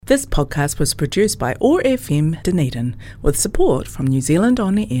This podcast was produced by OAR FM Dunedin with support from New Zealand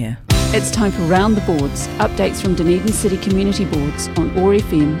On Air. It's time for Round the Boards, updates from Dunedin City Community Boards on OAR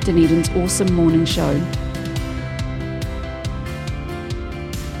FM, Dunedin's awesome morning show.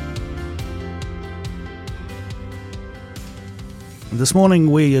 This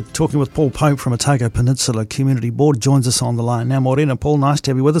morning we are talking with Paul Pope from Otago Peninsula Community Board. Joins us on the line now. Morena, Paul, nice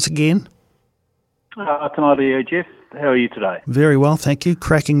to have you with us again. Tonight, Jeff. How are you today? Very well, thank you.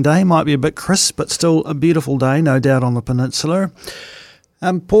 Cracking day. Might be a bit crisp, but still a beautiful day, no doubt, on the peninsula.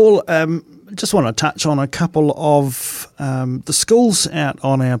 Paul, just want to touch on a couple of the schools out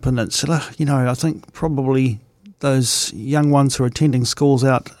on our peninsula. You know, I think probably those young ones who are attending schools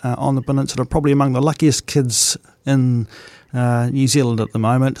out on the peninsula are probably among the luckiest kids in New Zealand at the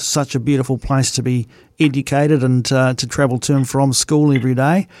moment. Such a beautiful place to be educated and to travel to and from school every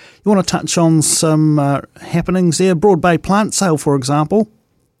day. You want to touch on some happenings there? Broad Bay plant sale, for example.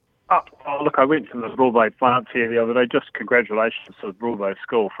 Oh, look, I went to the Broad Bay plant fair the other day. Just congratulations to the Broad Bay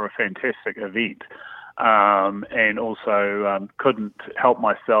School for a fantastic event. And also couldn't help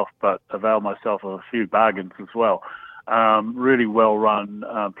myself but avail myself of a few bargains as well. Really well-run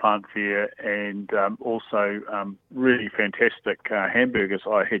plant fair and also really fantastic hamburgers.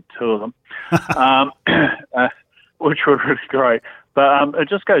 I had two of them, which were really great. But it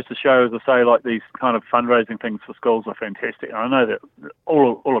just goes to show, as I say, like these kind of fundraising things for schools are fantastic. And I know that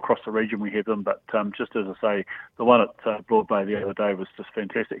all across the region we have them, but just as I say, the one at Broad Bay the other day was just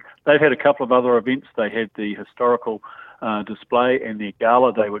fantastic. They've had a couple of other events. They had the historical display and the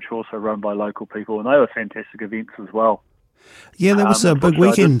gala day, which were also run by local people, and they were fantastic events as well. Yeah, that was a big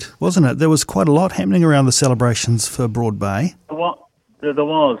weekend, wasn't it? There was quite a lot happening around the celebrations for Broad Bay. There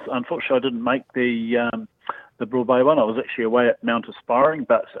was. Unfortunately, I didn't make the Broad Bay one. I was actually away at Mount Aspiring,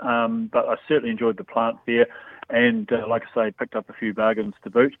 but I certainly enjoyed the plant fair and, like I say, picked up a few bargains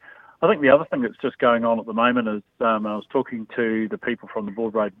to boot. I think the other thing that's just going on at the moment is I was talking to the people from the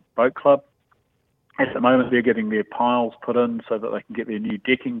Broad Bay Boat Club. At the moment, they're getting their piles put in so that they can get their new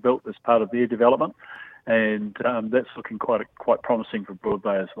decking built as part of their development, and that's looking quite promising for Broad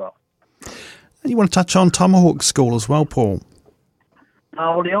Bay as well. You want to touch on Tomahawk School as well, Paul?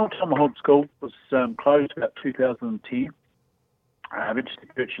 Well, the old Tomahawk School was closed about 2010, eventually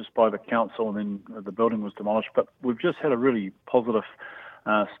purchased by the council, and then the building was demolished. But we've just had a really positive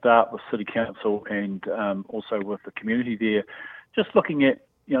start with City Council and also with the community there, just looking at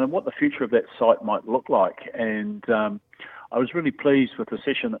what the future of that site might look like. And I was really pleased with the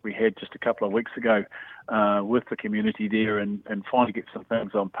session that we had just a couple of weeks ago with the community there and finally get some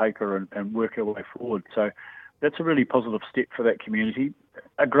things on paper and work our way forward. So that's a really positive step for that community,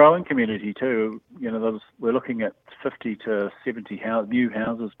 a growing community too. We're looking at 50 to 70 new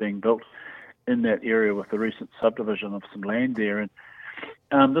houses being built in that area with the recent subdivision of some land there.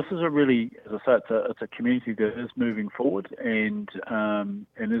 And this is a really, as I say, it's a community that is moving forward and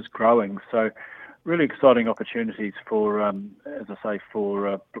is growing. So really exciting opportunities for, as I say,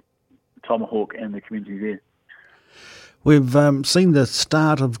 for Tomahawk and the community there. We've seen the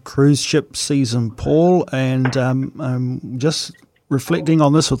start of cruise ship season, Paul, and just reflecting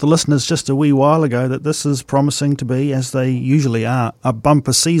on this with the listeners just a wee while ago, that this is promising to be, as they usually are, a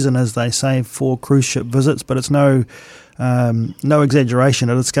bumper season, as they say, for cruise ship visits, but it's no exaggeration.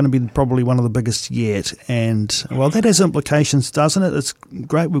 It's going to be probably one of the biggest yet. And, well, that has implications, doesn't it? It's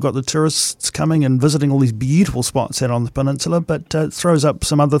great. We've got the tourists coming and visiting all these beautiful spots out on the peninsula, but it throws up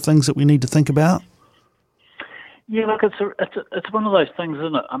some other things that we need to think about. Yeah, look, it's one of those things,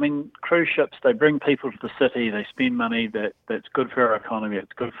 isn't it? I mean, cruise ships, they bring people to the city, they spend money, that's good for our economy,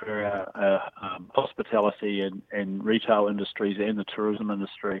 it's good for our hospitality and retail industries and the tourism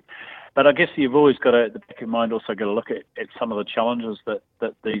industry. But I guess you've always got to, at the back of your mind, also got to look at some of the challenges that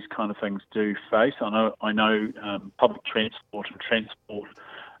these kind of things do face. I know public transport and transport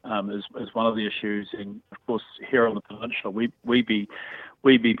is one of the issues, and of course here on the peninsula we'd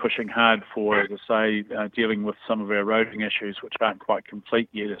be pushing hard for, as I say, dealing with some of our roading issues which aren't quite complete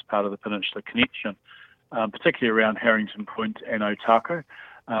yet as part of the Peninsula Connection, particularly around Harrington Point and Otago,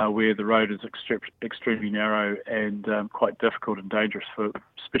 where the road is extremely narrow and quite difficult and dangerous,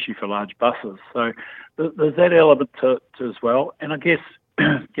 especially for large buses. So there's that element to as well. And I guess,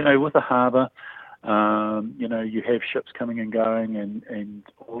 with the harbour, you have ships coming and going and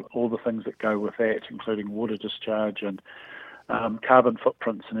all the things that go with that, including water discharge and carbon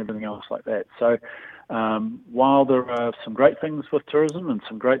footprints and everything else like that. So While there are some great things with tourism and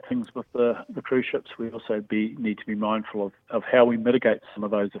some great things with the cruise ships, we also need to be mindful of how we mitigate some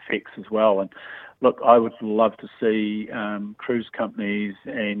of those effects as well. And look, I would love to see cruise companies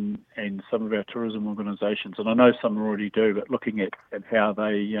and some of our tourism organisations, and I know some already do, but looking at how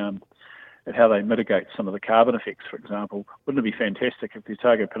they mitigate some of the carbon effects, for example. Wouldn't it be fantastic if the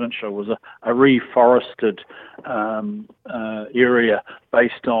Otago Peninsula was a reforested area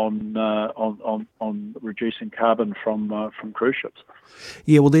based on reducing carbon from cruise ships?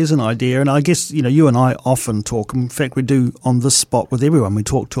 Yeah, well, there's an idea, and I guess you and I often talk. In fact, we do on this spot with everyone we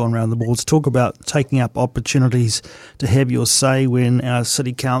talk to on Round the Boards. Talk about taking up opportunities to have your say when our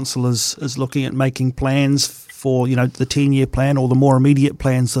city council is looking at making plans for the 10-year plan or the more immediate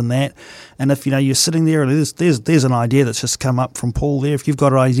plans than that. And if you're sitting there and there's an idea that's just come up from Paul there, if you've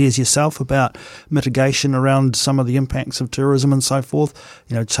got ideas yourself about mitigation around some of the impacts of tourism and so forth,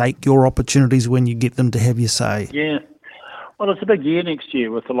 take your opportunities when you get them to have your say. Yeah. Well, it's a big year next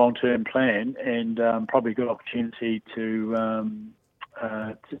year with the long-term plan, and probably a good opportunity to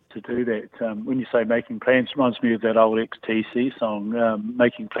do that. When you say making plans, it reminds me of that old XTC song,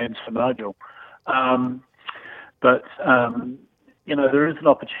 Making Plans for Nigel. But there is an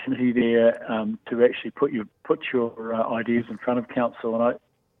opportunity there to actually put your ideas in front of council, and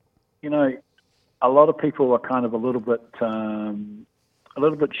a lot of people are kind of a little bit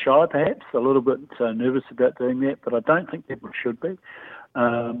shy, perhaps, a little bit nervous about doing that. But I don't think people should be.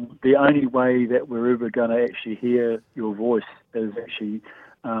 The only way that we're ever going to actually hear your voice is actually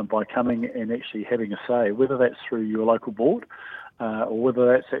by coming and actually having a say, whether that's through your local board. Or whether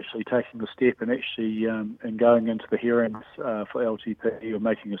that's actually taking the step and actually and going into the hearings for LTP or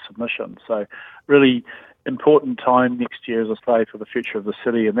making a submission. So really important time next year, as I say, for the future of the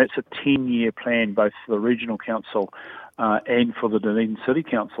city, and that's a 10-year plan both for the regional council and for the Dunedin City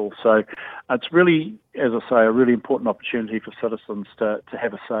Council. So it's really, as I say, a really important opportunity for citizens to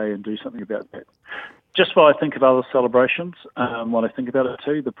have a say and do something about that. Just while I think of other celebrations, when I think about it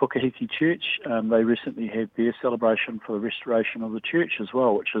too, the Pukahiki Church, they recently had their celebration for the restoration of the church as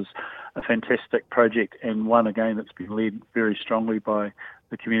well, which is a fantastic project and one, again, that's been led very strongly by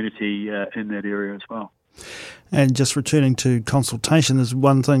the community in that area as well. And just returning to consultation, there's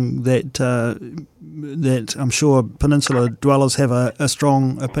one thing that I'm sure Peninsula dwellers have a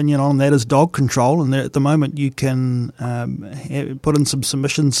strong opinion on, that is dog control. And at the moment you can put in some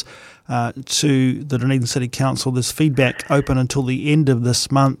submissions to the Dunedin City Council. There's feedback open until the end of this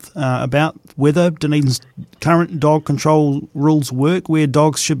month about whether Dunedin's current dog control rules work, where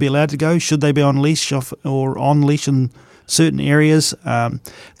dogs should be allowed to go, should they be on leash or on leash in certain areas.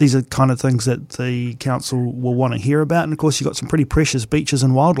 These are kind of things that the council will want to hear about, and of course you've got some pretty precious beaches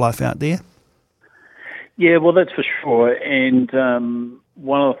and wildlife out there. Yeah, well, that's for sure. And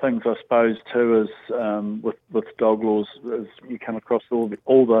one of the things I suppose too is with dog laws is you come across all the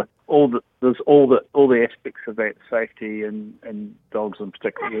aspects of that, safety and dogs in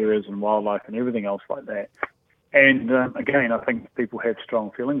particular areas and wildlife and everything else like that. And again, I think people have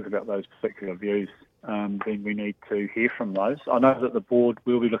strong feelings about those particular views. Then we need to hear from those. I know that the board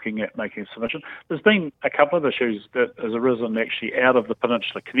will be looking at making a submission. There's been a couple of issues that has arisen actually out of the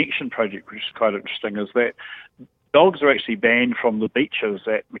Peninsula Connection project, which is quite interesting, is that dogs are actually banned from the beaches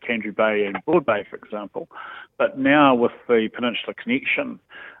at McAndrew Bay and Broad Bay, for example. But now with the Peninsula Connection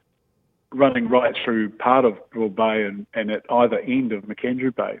running right through part of Broad Bay and at either end of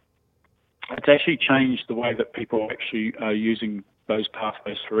McAndrew Bay, it's actually changed the way that people actually are using those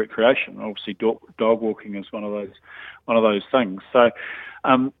pathways for recreation. Obviously, dog walking is one of those things. So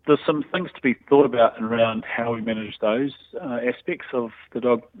there's some things to be thought about around how we manage those aspects of the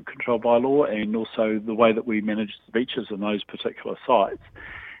dog control bylaw, and also the way that we manage the beaches in those particular sites.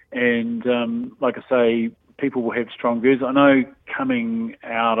 And like I say, people will have strong views. I know coming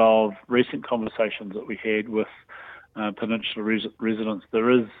out of recent conversations that we had with Peninsula residents,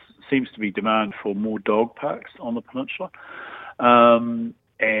 there seems to be demand for more dog parks on the peninsula. And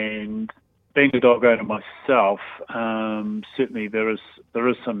being a dog owner myself, certainly there is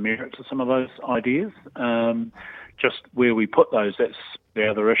some merit to some of those ideas. Just where we put those, that's the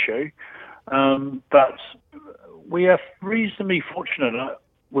other issue. But we are reasonably fortunate.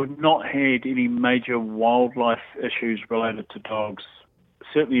 We've not had any major wildlife issues related to dogs,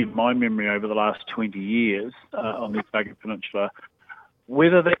 certainly in my memory over the last 20 years on the Otago Peninsula.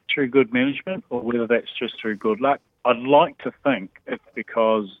 Whether that's through good management or whether that's just through good luck, I'd like to think it's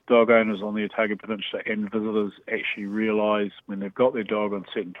because dog owners on the Otago Peninsula and visitors actually realise when they've got their dog on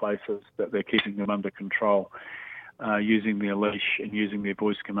certain places that they're keeping them under control, using their leash and using their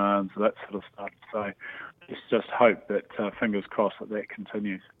voice commands, that sort of stuff. So let's just hope that, fingers crossed, that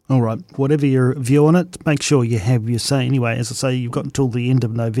continues. All right, whatever your view on it, make sure you have your say. Anyway, as I say, you've got until the end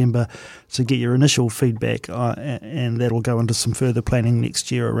of November to get your initial feedback, and that'll go into some further planning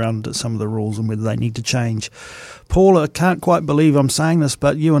next year around some of the rules and whether they need to change. Paul, I can't quite believe I'm saying this,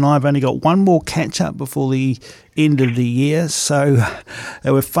 but you and I have only got one more catch-up before the end of the year, so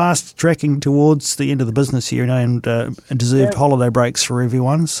we're fast tracking towards the end of the business year, and deserved holiday breaks for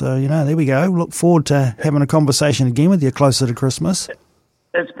everyone. So, there we go. Look forward to having a conversation again with you closer to Christmas.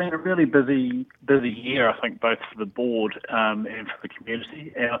 It's been a really busy year, I think, both for the board and for the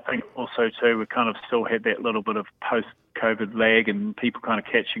community. And I think also, too, we kind of still had that little bit of post-COVID lag and people kind of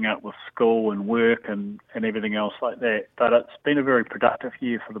catching up with school and work and everything else like that. But it's been a very productive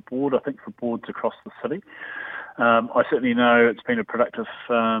year for the board, I think, for boards across the city. I certainly know it's been a productive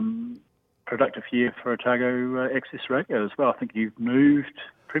year for Otago Access Radio as well. I think you've moved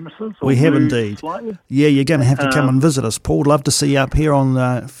premises? We have indeed. Slightly? Yeah, you're going to have to come and visit us, Paul. Love to see you up here on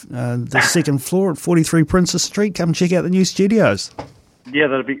the second floor at 43 Princess Street. Come check out the new studios. Yeah,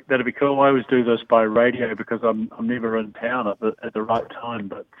 that'd be cool. I always do this by radio because I'm never in town at the right time.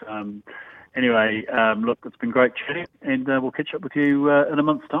 But anyway, look, it's been great chatting, and we'll catch up with you in a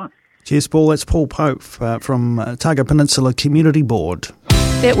month's time. Cheers, Paul. That's Paul Pope from Otago Peninsula Community Board.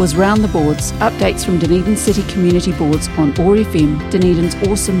 That was Round the Boards, updates from Dunedin City Community Boards on OAR FM, Dunedin's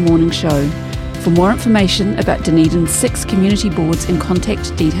awesome morning show. For more information about Dunedin's 6 community boards and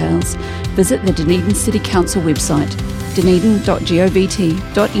contact details, visit the Dunedin City Council website,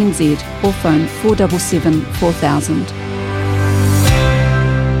 dunedin.govt.nz, or phone 477 4000.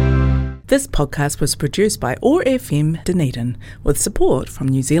 This podcast was produced by OAR FM Dunedin with support from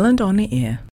New Zealand On the Air.